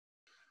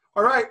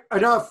All right,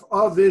 enough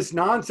of this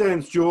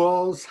nonsense,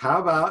 Jules.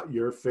 How about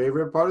your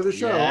favorite part of the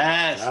show?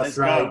 Yes, That's let's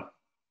right. go.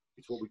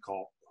 It's what we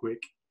call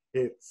quick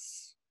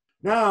hits.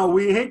 Now,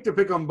 we hate to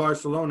pick on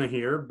Barcelona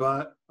here,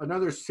 but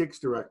another 6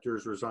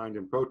 directors resigned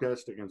in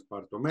protest against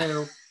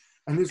Bartomeu.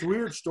 And this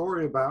weird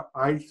story about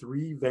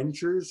i3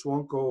 Ventures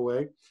won't go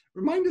away.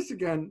 Remind us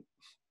again,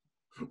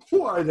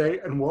 who are they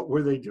and what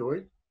were they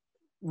doing?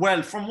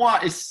 Well, from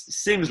what it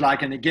seems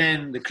like, and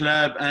again, the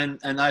club and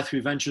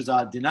i3 Ventures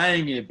are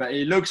denying it, but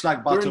it looks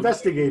like They're Bartomeu.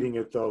 investigating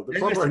it, though. The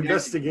club are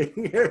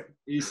investigating it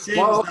It seems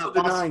while also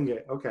that denying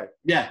it. Okay.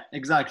 Yeah,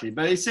 exactly.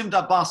 But it seems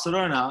that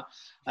Barcelona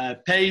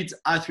paid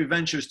i3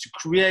 Ventures to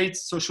create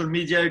social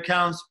media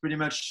accounts pretty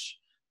much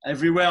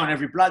everywhere on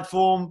every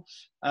platform,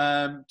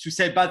 to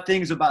say bad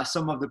things about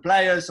some of the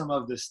players, some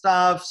of the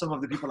staff, some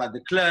of the people at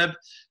the club,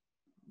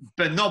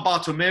 but not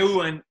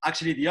Bartomeu. And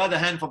actually the other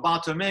hand for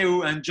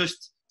Bartomeu, and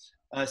just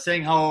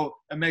saying how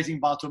amazing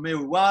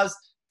Bartomeu was.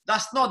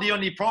 That's not the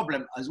only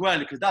problem as well,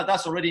 because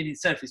that's already in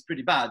itself is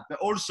pretty bad. But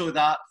also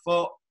that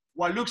for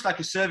what looks like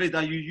a service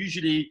that you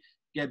usually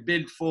get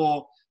billed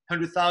for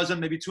 100,000,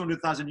 maybe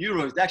 200,000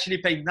 euros, they actually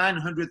paid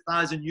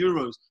 900,000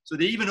 euros. So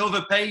they even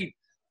overpaid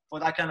for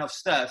that kind of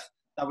stuff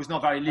that was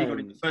not very legal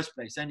in the first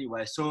place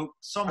anyway. So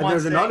and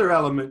there's another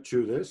element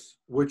to this,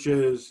 which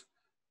is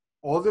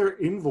all their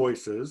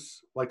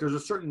invoices, like there's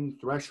a certain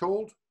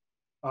threshold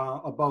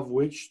above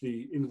which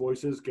the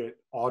invoices get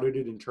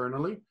audited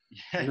internally.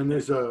 Yeah. And then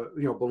there's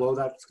below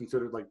that it's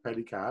considered like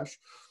petty cash.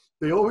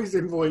 They always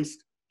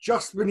invoiced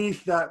just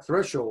beneath that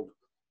threshold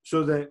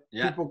so that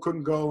people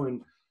couldn't go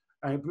and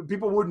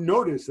people wouldn't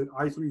notice that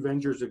i3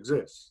 Ventures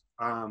exists.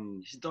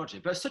 It's dodgy,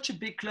 but such a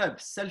big club,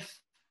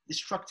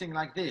 self-destructing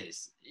like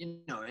this,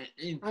 in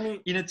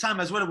a time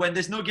as well when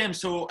there's no game,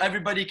 so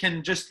everybody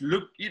can just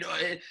look,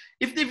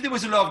 if there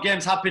was a lot of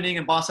games happening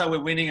and Barca were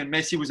winning and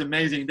Messi was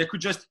amazing, they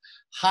could just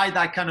hide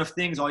that kind of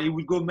things, or it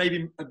would go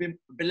maybe a bit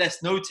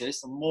less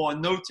noticed or more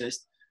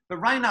unnoticed. But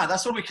right now,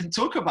 that's all we can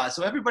talk about.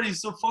 So everybody's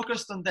so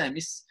focused on them.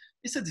 It's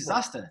a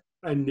disaster.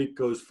 And it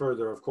goes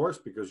further, of course,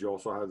 because you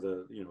also have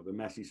the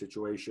Messi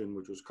situation,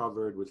 which was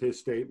covered with his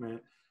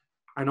statement.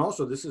 And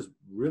also, this is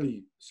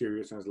really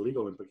serious and has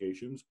legal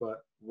implications. But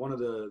one of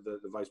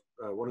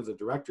the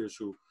directors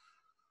who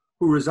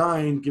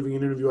resigned, giving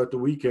an interview at the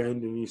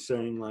weekend, and he's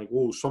saying like,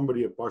 "Oh,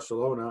 somebody at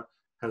Barcelona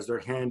has their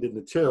hand in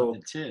the till.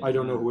 I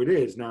don't know who it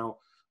is." Now,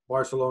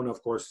 Barcelona,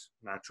 of course,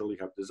 naturally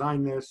have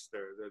designed this.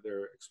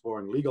 They're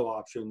exploring legal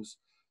options.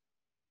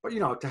 But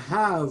to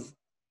have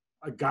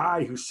a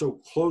guy who's so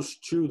close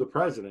to the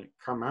president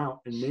come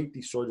out and make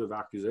these sorts of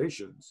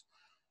accusations.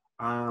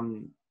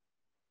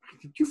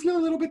 Did you feel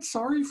a little bit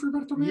sorry for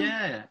Bartomeu?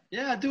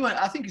 Yeah, I do.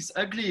 I think it's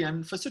ugly,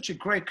 and for such a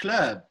great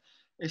club,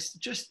 it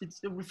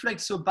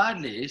reflects so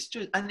badly.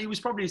 And it was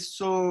probably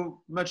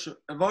so much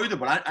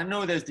avoidable. I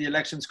know there's the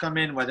elections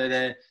coming, whether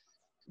they're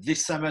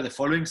this summer, the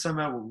following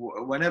summer,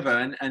 whenever,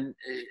 and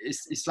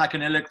it's like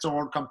an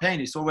electoral campaign.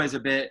 It's always a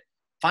bit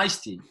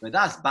feisty, but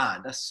that's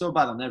bad. That's so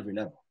bad on every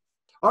level.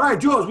 All right,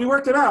 Jules, we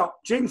worked it out.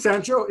 Jadon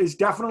Sancho is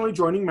definitely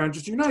joining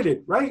Manchester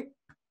United, right?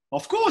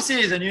 Of course he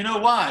is, and you know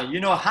why? You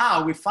know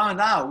how? We found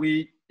out.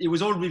 It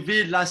was all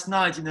revealed last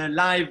night in a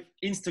live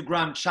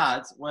Instagram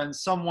chat when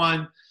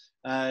someone,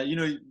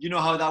 you know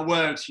how that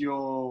works.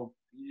 You're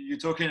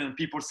talking and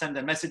people send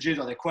their messages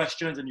or their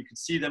questions, and you can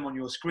see them on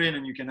your screen,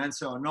 and you can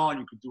answer or not, and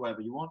you can do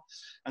whatever you want.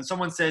 And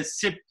someone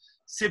says,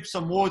 sip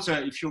some water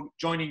if you're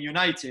joining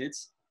United.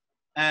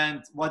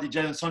 And what did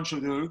Jadon Sancho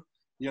do?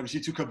 He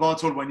obviously took a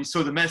bottle when he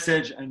saw the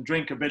message and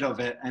drank a bit of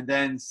it. And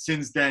then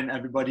since then,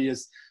 everybody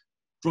has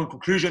drawn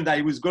conclusion that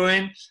he was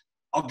going.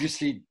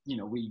 Obviously,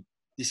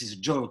 this is a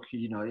joke.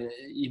 He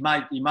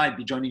might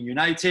be joining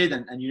United,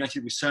 and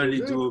United will certainly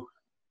do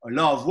a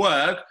lot of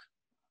work.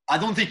 I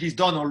don't think he's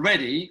done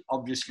already,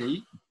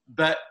 obviously,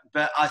 but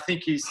I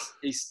think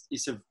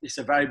it's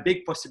a very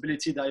big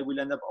possibility that he will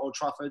end up at Old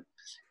Trafford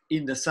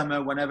in the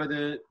summer whenever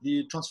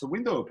the transfer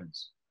window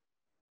opens.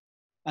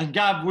 And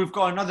Gab, we've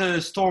got another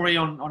story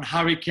on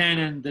Harry Kane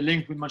and the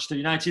link with Manchester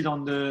United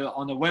on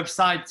the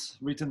website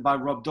written by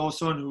Rob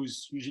Dawson,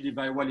 who's usually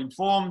very well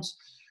informed.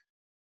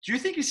 Do you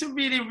think it's a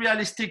really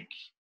realistic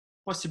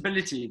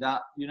possibility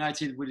that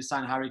United will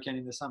sign Harry Kane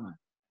in the summer?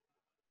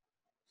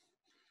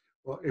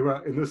 Well,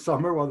 in the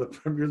summer while the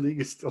Premier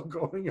League is still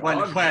going on.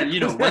 Well, when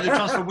the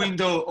transfer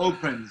window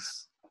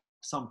opens at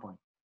some point.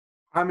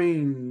 I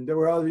mean, there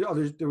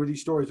were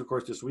these stories, of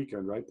course, this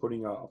weekend, right?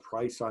 Putting a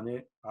price on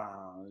it.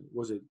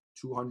 Was it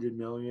 200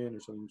 million or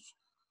something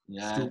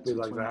stupid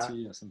like that?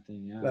 Or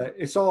something, yeah. But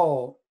it's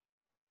all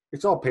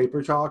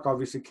paper talk.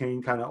 Obviously,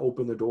 Kane kind of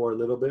opened the door a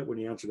little bit when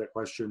he answered that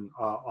question,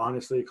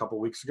 honestly, a couple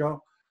of weeks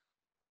ago.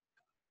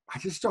 I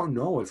just don't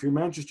know. If you're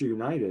Manchester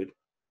United,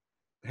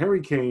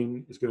 Harry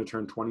Kane is going to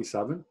turn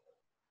 27.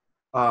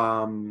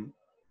 I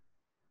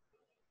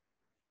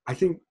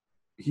think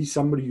he's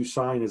somebody you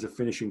sign as a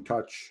finishing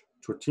touch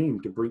to a team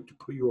to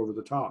put you over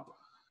the top.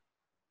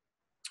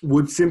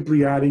 Would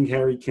simply adding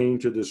Harry Kane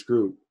to this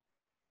group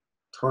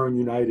turn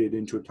United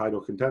into a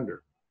title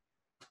contender?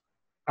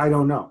 I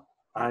don't know.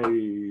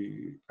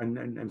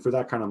 And for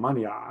that kind of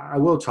money, I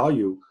will tell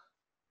you,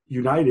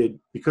 United,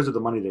 because of the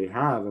money they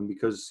have, and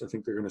because I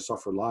think they're going to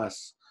suffer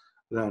less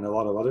than a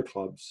lot of other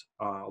clubs,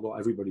 although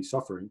everybody's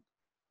suffering,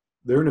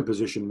 they're in a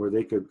position where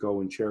they could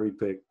go and cherry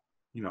pick,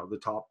 the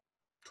top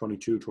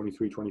 22,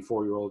 23,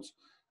 24-year-olds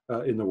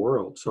in the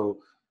world. So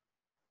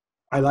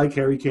I like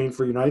Harry Kane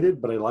for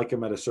United, but I like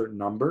him at a certain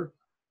number,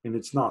 and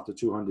it's not the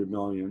 200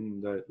 million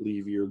that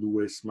Levy or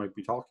Lewis might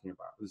be talking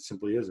about. It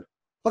simply isn't.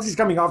 Plus, he's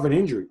coming off an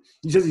injury.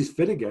 He says he's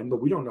fit again,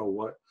 but we don't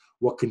know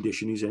what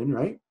condition he's in,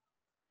 right?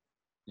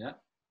 Yeah.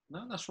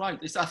 No, that's right.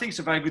 I think it's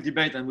a very good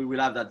debate, and we will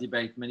have that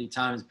debate many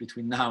times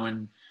between now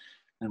and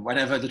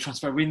whenever the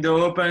transfer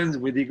window opens.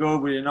 Will he go?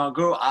 Will he not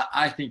go?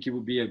 I think it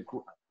would be a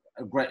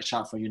great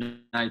shot for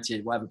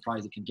United, whatever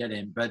price they can get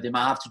him. But they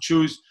might have to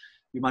choose.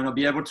 You might not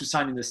be able to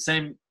sign in the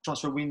same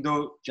transfer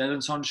window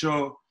Jadon,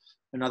 Sancho,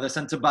 another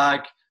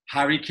centre-back,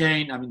 Harry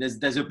Kane. I mean,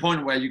 there's a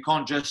point where you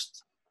can't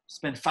just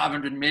spend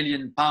 £500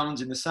 million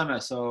in the summer.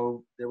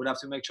 So they would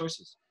have to make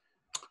choices.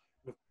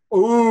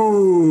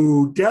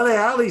 Ooh, Dele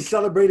Alli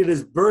celebrated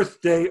his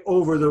birthday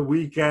over the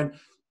weekend.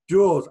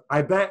 Jules,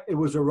 I bet it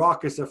was a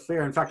raucous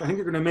affair. In fact, I think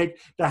they're going to make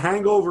The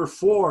Hangover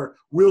 4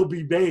 will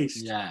be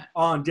based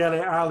on Dele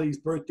Alli's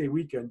birthday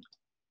weekend.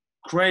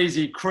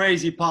 Crazy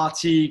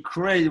party,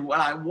 crazy,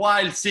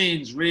 wild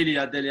scenes really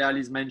at Dele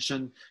Alli's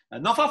mansion.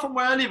 Not far from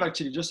where I live,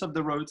 actually, just up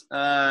the road.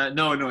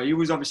 No, he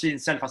was obviously in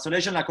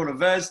self-isolation like all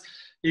of us.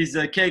 His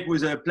cake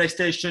was a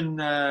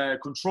PlayStation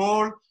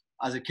control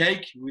as a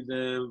cake with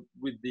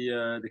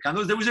the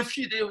candles. There was a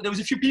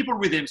few people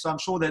with him, so I'm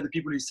sure they're the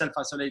people he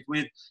self-isolate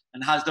with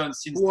and has done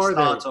since the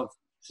start of.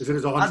 Is it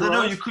his entourage? I don't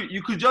know.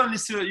 You could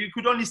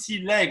only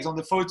see legs on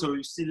the photo.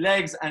 You see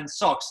legs and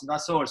socks, and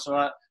that's all.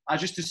 So I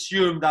just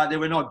assumed that they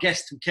were not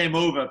guests who came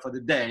over for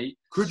the day.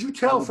 Could you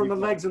tell from the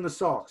legs and the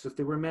socks if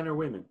they were men or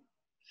women?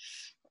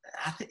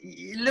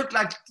 It looked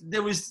like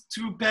there was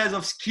two pairs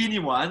of skinny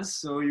ones,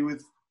 so you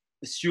would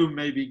assume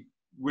maybe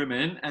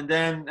women, and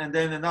then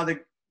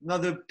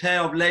another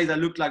pair of legs that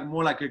looked like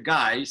more like a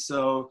guy.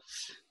 So,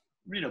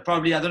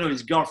 probably, I don't know,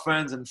 his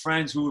girlfriends and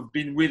friends who have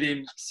been with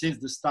him since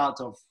the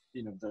start of,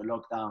 the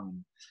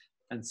lockdown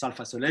and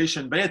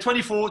self-isolation. But yeah,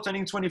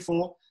 turning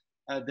 24,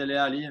 Dele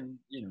Alli, and,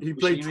 he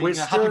played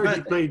Twister,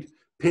 he played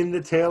Pin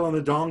the Tail on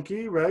the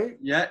Donkey, right?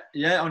 Yeah,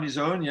 on his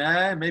own,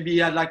 yeah. Maybe he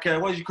had like,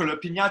 what do you call it, a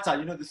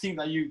piñata, the thing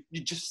that you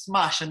just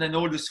smash and then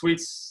all the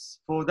sweets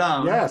fall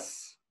down.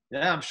 Yes.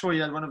 Yeah, I'm sure he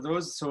had one of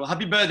those. So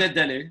happy birthday,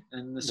 Dele.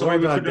 And sorry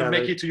we couldn't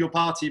make it to your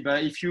party,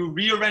 but if you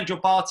rearrange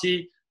your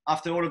party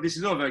after all of this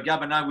is over,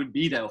 Gab and I will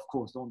be there, of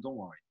course. Don't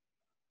worry.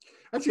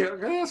 Actually, I'm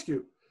going to ask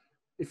you,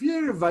 if he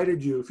had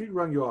invited you, if he'd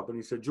rung you up and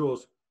he said,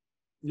 Jules,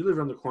 you live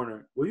around the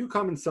corner, will you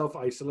come and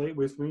self-isolate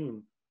with me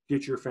and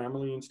get your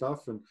family and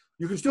stuff? And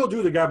you can still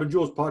do the Gab and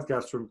Jules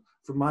podcast from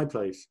my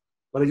place.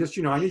 But I just,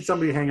 I need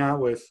somebody to hang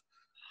out with.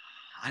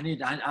 I need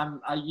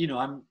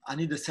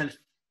the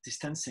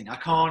self-distancing. I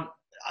can't.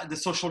 The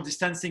social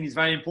distancing is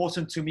very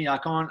important to me.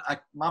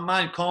 My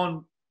mind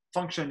can't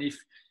function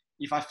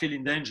if I feel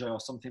in danger or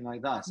something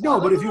like that. So no,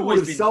 but if you would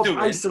have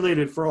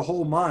self-isolated for a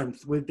whole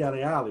month with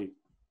Dele Alli.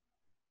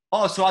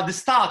 Oh, so at the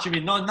start, you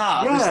mean? Not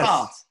now, yes. At the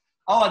start.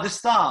 Oh, at the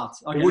start.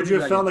 Okay, would you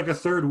have felt like a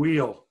third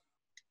wheel?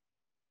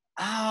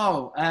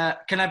 Oh,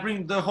 can I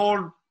bring the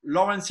whole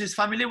Lawrence's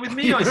family with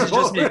me, or is it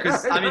just me?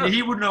 Because,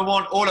 he wouldn't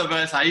want all of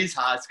us at his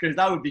house, because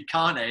that would be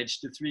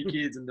carnage, the 3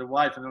 kids and the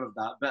wife and all of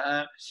that.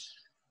 But,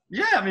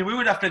 yeah, we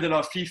would have played a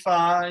lot of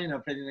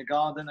FIFA, played in the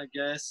garden, I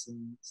guess,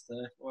 and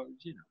stuff. Well,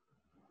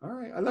 All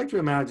right. I'd like to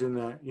imagine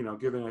that,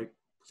 given I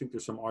think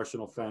there's some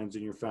Arsenal fans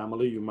in your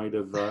family, you might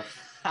have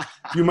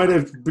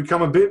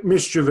become a bit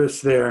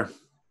mischievous there.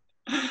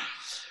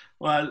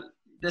 Well,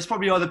 there's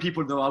probably other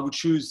people, though, I would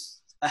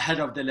choose ahead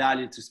of Dele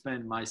Alli to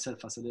spend my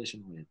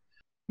self-isolation with.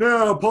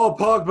 No, Paul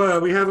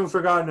Pogba, we haven't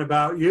forgotten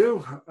about you.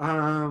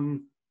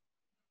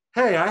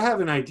 Hey, I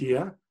have an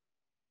idea.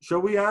 Shall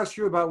we ask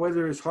you about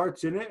whether his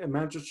heart's in it at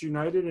Manchester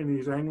United and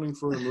he's angling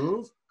for a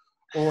move?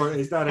 Or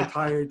is that a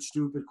tired,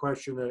 stupid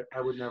question that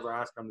I would never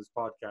ask on this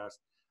podcast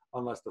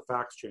unless the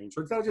facts change?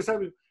 So instead of just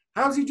having,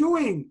 how's he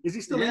doing? Is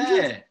he still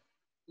injured?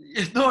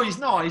 No, he's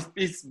not.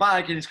 He's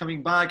back and he's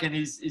coming back, and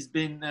he's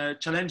been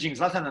challenging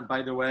Zlatan,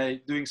 by the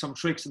way, doing some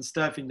tricks and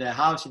stuff in their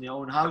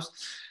own house.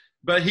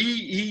 But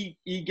he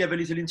gave a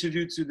little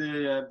interview to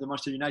the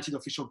Manchester United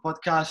official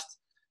podcast,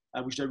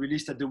 which they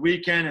released at the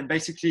weekend, and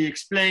basically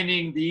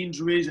explaining the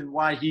injuries and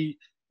why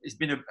it's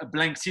been a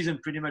blank season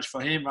pretty much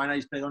for him. Right now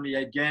he's played only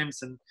 8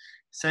 games, and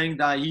saying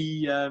that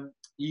he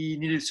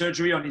needed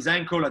surgery on his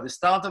ankle at the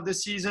start of the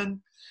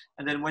season.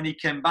 And then when he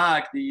came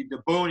back, the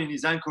bone in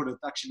his ankle had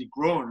actually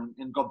grown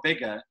and got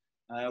bigger,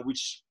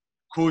 which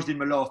caused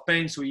him a lot of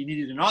pain. So he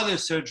needed another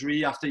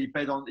surgery after he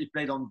played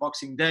on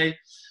Boxing Day.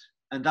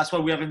 And that's why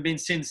we haven't been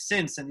since.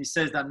 And he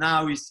says that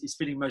now he's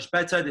feeling much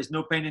better. There's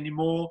no pain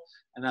anymore.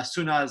 And as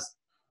soon as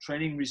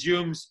training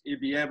resumes, he'll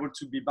be able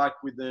to be back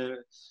with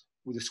the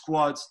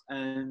squad.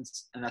 And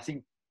I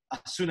think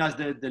as soon as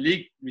the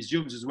league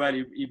resumes as well,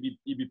 he'll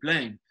be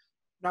playing.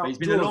 Now, he's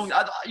been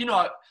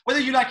whether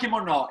you like him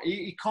or not,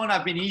 it can't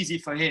have been easy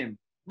for him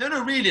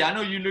No, really. I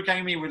know you look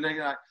at me with like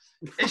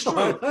it's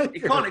true.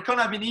 It can't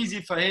have been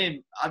easy for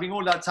him having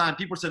all that time.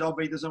 People said, oh,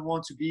 but he doesn't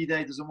want to be there.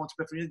 He doesn't want to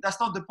play for you. That's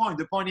not the point.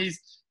 The point is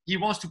he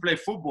wants to play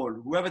football,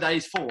 whoever that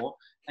is for,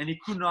 and he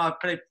could not have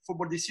played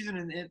football this season.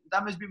 And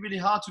that must be really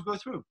hard to go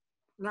through.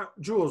 Now,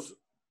 Jules,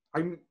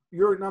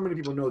 you're not many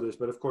people know this,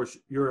 but of course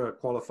you're a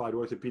qualified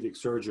orthopedic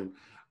surgeon.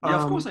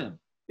 Yeah, of course I am.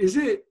 Is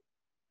it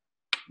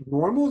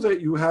normal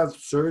that you have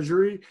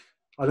surgery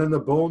and then the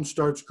bone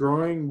starts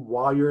growing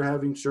while you're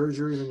having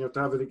surgery and then you have to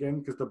have it again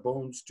because the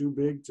bone's too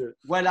big to...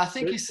 Well, I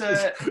think it's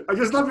a... I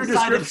just love your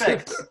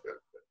description.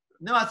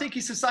 No, I think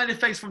it's a side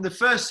effect from the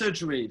first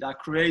surgery that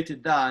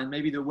created that, and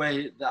maybe the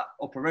way that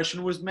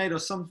operation was made or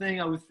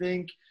something, I would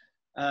think.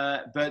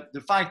 But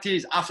the fact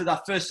is, after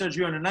that first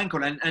surgery on an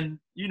ankle, and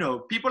you know,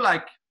 people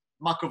like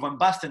Marco van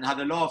Basten had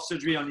a lot of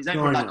surgery on his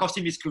ankle that cost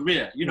him his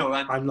career, you know,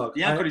 and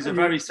the ankle is a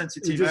very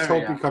sensitive area. You just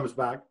hope he comes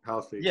back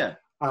healthy. Yeah.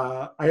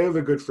 I have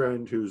a good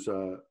friend who's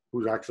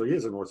actually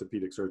is an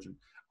orthopedic surgeon.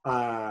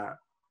 And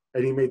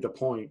he made the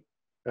point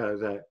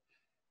that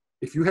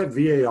if you had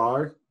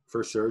VAR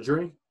for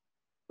surgery,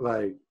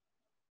 like,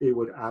 it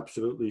would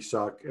absolutely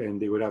suck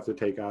and they would have to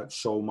take out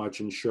so much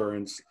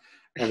insurance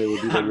and it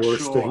would be the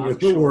worst thing in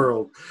the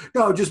world.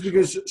 No, just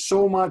because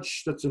so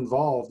much that's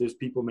involved is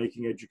people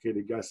making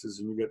educated guesses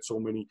and you get so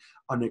many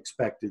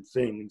unexpected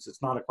things.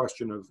 It's not a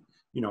question of,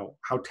 you know,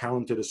 how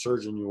talented a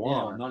surgeon you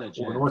are or an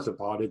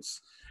orthopod.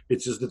 It's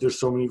just that there's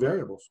so many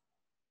variables.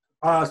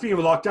 Speaking of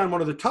lockdown,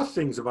 one of the tough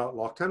things about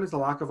lockdown is the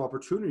lack of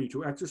opportunity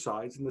to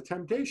exercise and the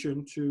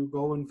temptation to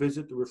go and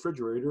visit the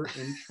refrigerator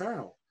and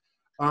chow.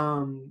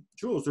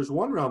 Jules, there's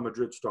one Real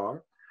Madrid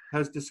star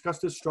has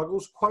discussed his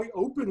struggles quite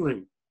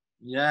openly.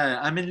 Yeah,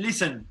 I mean,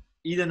 listen,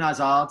 Eden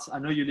Hazard, I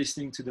know you're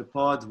listening to the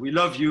pod. We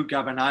love you,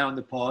 Gab and I, on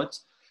the pod.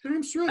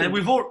 And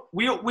we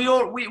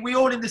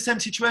all in the same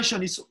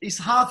situation. It's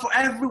hard for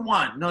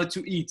everyone not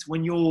to eat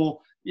when you're,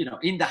 you know,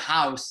 in the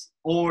house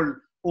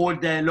all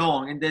day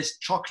long, and there's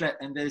chocolate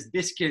and there's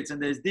biscuits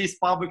and there's this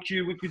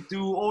barbecue. We could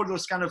do all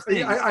those kind of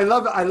things. I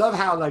love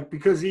how, like,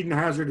 because Eden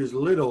Hazard is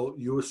little,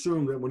 you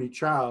assume that when he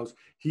chows,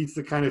 he eats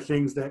the kind of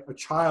things that a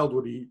child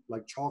would eat,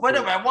 like chocolate.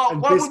 Wait a minute,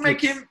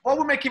 what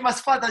would make him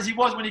as fat as he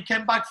was when he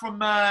came back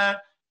from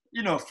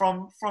you know,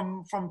 from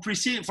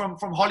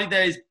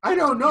holidays? I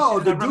don't know.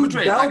 The dude's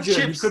Belgian.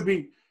 Like, he could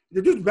be.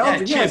 The dude's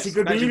Belgian, yes. He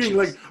could be eating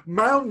like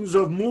mountains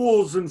of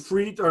moules and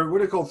frites, or what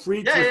do they call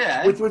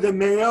frites, with the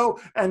mayo,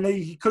 and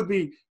he could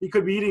be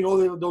eating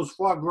all those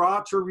foie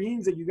gras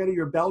terrines that you get at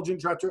your Belgian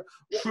trattoria.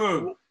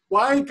 True.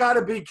 Why it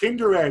gotta be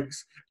Kinder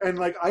eggs and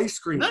like ice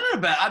cream? No,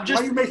 but I'm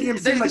just. Why are you making him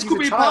seem like this could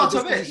he's be a child?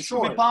 Part of it. This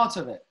could be part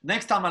of it.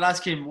 Next time I'll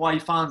ask him why he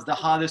finds the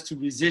hardest to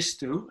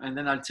resist to, and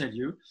then I'll tell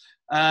you.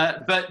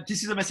 But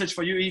this is a message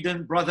for you,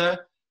 Eden, brother.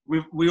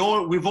 We've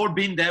all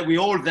been there.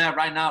 We're all there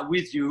right now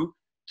with you.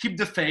 Keep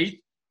the faith.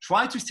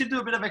 Try to still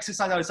do a bit of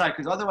exercise outside,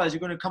 because otherwise you're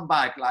going to come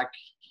back like,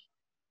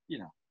 you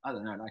know, I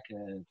don't know, like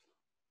a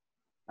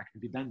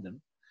Bibendum.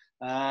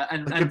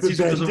 And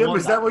Bibendum,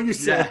 is that what you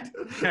said?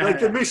 Yeah.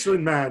 Like the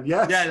Michelin man,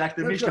 yes? Yeah, like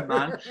the Michelin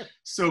man.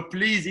 So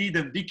please,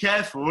 Eden, be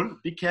careful.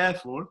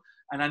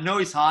 And I know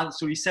it's hard.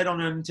 So he said on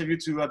an interview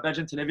to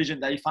Belgian television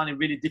that he found it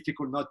really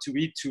difficult not to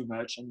eat too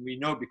much. And we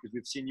know, because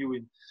we've seen you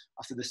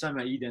after the summer,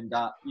 Eden,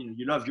 that, you know,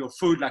 you love your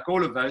food like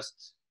all of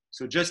us.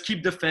 So just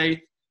keep the faith.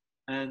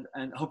 And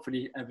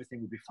hopefully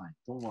everything will be fine.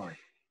 Don't worry.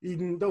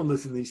 Eden, don't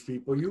listen to these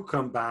people. You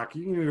come back.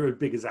 You're as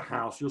big as a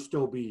house. You'll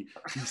still be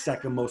the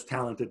second most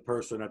talented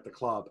person at the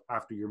club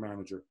after your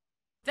manager.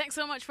 Thanks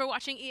so much for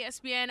watching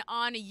ESPN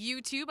on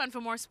YouTube. And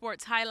for more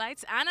sports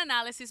highlights and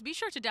analysis, be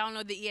sure to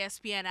download the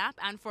ESPN app.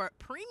 And for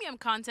premium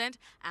content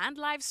and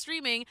live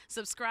streaming,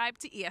 subscribe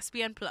to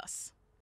ESPN Plus.